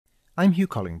I'm Huw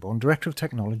Collingbourne, Director of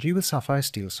Technology with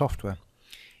SapphireSteel Software.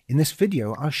 In this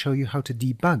video, I'll show you how to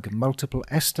debug multiple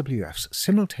SWFs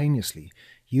simultaneously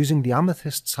using the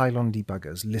Amethyst Cylon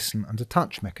debugger's listen and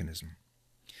attach mechanism.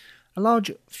 A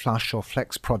large Flash or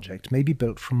Flex project may be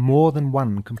built from more than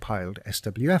one compiled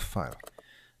SWF file.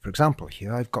 For example,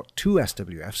 here I've got two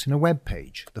SWFs in a web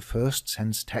page. The first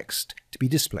sends text to be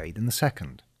displayed in the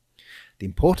second. The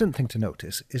important thing to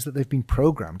notice is that they've been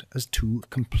programmed as two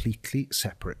completely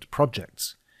separate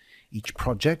projects. Each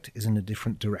project is in a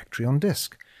different directory on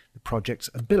disk. The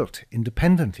projects are built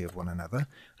independently of one another,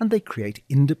 and they create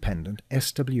independent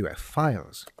SWF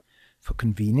files. For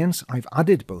convenience, I've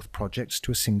added both projects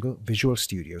to a single Visual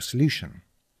Studio solution.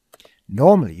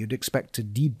 Normally, you'd expect to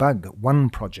debug one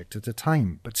project at a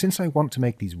time, but since I want to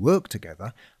make these work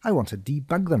together, I want to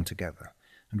debug them together.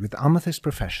 And with Amethyst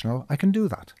Professional, I can do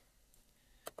that.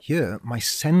 Here, my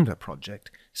sender project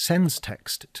sends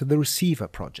text to the receiver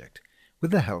project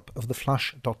with the help of the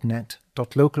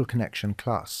flash.net.localConnection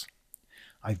class.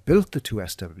 I've built the two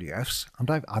SWFs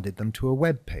and I've added them to a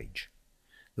web page.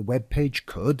 The web page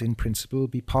could, in principle,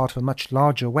 be part of a much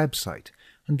larger website,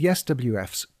 and the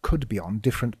SWFs could be on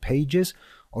different pages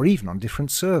or even on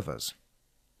different servers.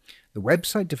 The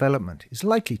website development is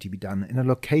likely to be done in a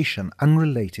location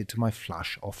unrelated to my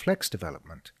Flash or Flex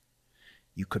development.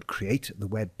 You could create the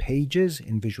web pages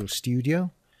in Visual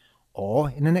Studio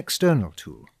or in an external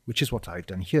tool, which is what I've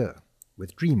done here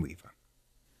with Dreamweaver.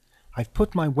 I've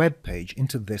put my web page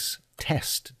into this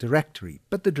test directory,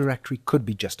 but the directory could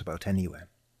be just about anywhere.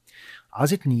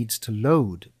 As it needs to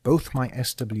load both my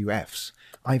SWFs,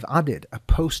 I've added a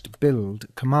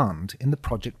post-build command in the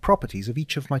project properties of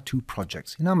each of my two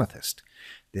projects in Amethyst.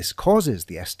 This causes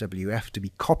the SWF to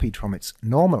be copied from its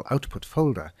normal output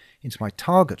folder into my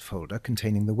target folder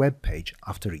containing the web page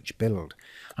after each build.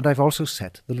 And I've also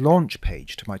set the launch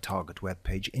page to my target web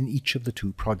page in each of the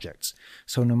two projects,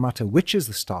 so no matter which is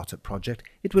the startup project,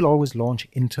 it will always launch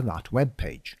into that web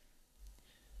page.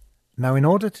 Now, in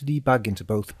order to debug into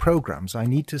both programs, I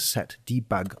need to set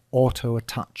debug auto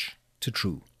attach to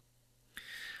true.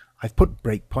 I've put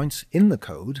breakpoints in the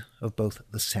code of both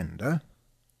the sender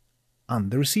and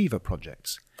the receiver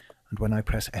projects, and when I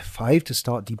press F5 to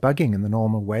start debugging in the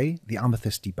normal way, the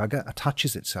Amethyst debugger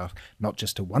attaches itself not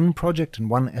just to one project and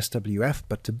one SWF,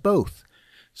 but to both.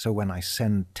 So when I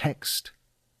send text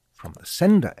from the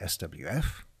sender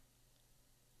SWF,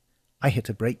 I hit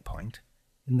a breakpoint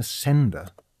in the sender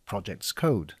project's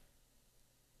code.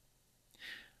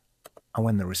 And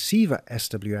when the receiver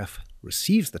SWF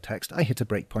receives the text, I hit a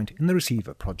breakpoint in the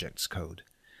receiver project's code.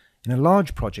 In a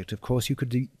large project, of course, you could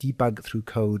debug through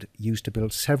code used to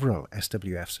build several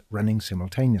SWFs running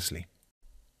simultaneously.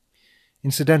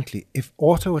 Incidentally, if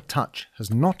auto attach has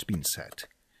not been set,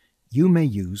 you may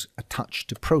use attach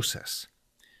to process.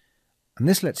 And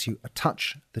this lets you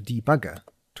attach the debugger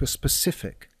to a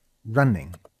specific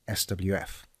running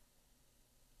SWF.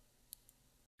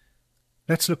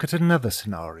 Let's look at another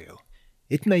scenario.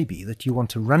 It may be that you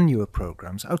want to run your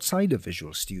programs outside of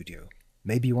Visual Studio.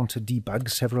 Maybe you want to debug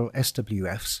several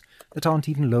SWFs that aren't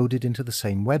even loaded into the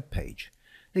same web page.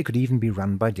 They could even be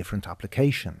run by different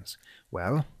applications.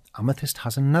 Well, Amethyst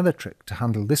has another trick to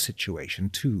handle this situation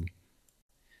too.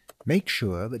 Make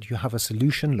sure that you have a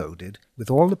solution loaded with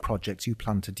all the projects you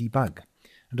plan to debug.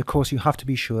 And of course, you have to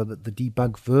be sure that the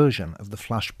debug version of the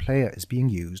Flash player is being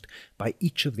used by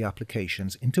each of the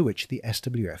applications into which the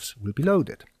SWFs will be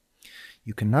loaded.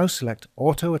 You can now select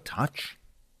Auto Attach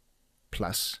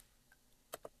plus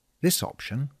this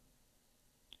option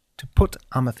to put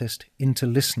Amethyst into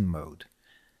listen mode.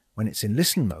 When it's in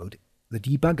listen mode, the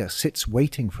debugger sits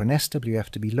waiting for an SWF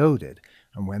to be loaded,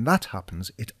 and when that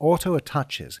happens, it auto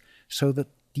attaches so that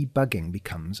debugging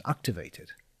becomes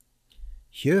activated.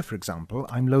 Here, for example,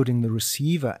 I'm loading the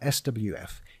receiver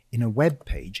SWF in a web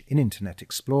page in Internet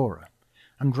Explorer,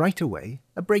 and right away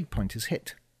a breakpoint is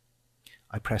hit.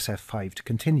 I press F5 to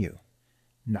continue.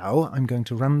 Now I'm going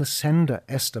to run the sender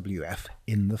SWF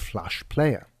in the Flash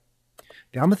player.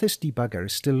 The Amethyst debugger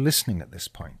is still listening at this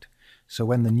point, so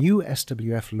when the new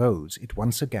SWF loads, it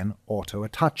once again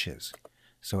auto-attaches.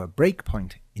 So a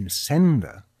breakpoint in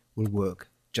sender will work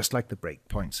just like the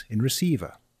breakpoints in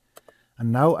receiver. And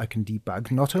now I can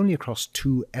debug not only across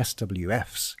two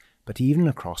SWFs, but even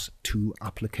across two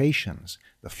applications,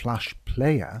 the Flash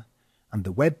player and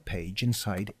the web page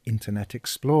inside Internet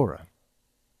Explorer.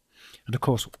 And of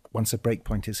course, once a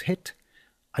breakpoint is hit,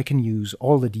 I can use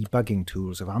all the debugging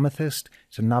tools of Amethyst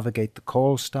to navigate the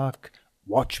call stack,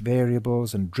 watch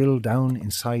variables and drill down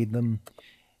inside them,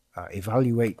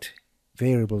 evaluate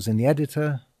variables in the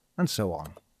editor, and so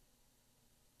on.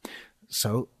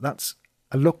 So that's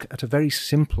a look at a very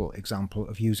simple example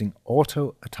of using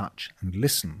auto, attach and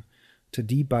listen to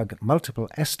debug multiple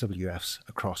SWFs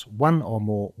across one or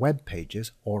more web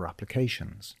pages or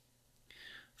applications.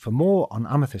 For more on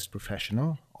Amethyst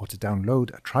Professional, or to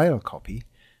download a trial copy,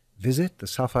 visit the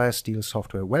SapphireSteel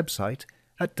Software website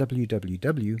at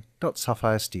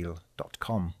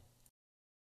www.sapphiresteel.com.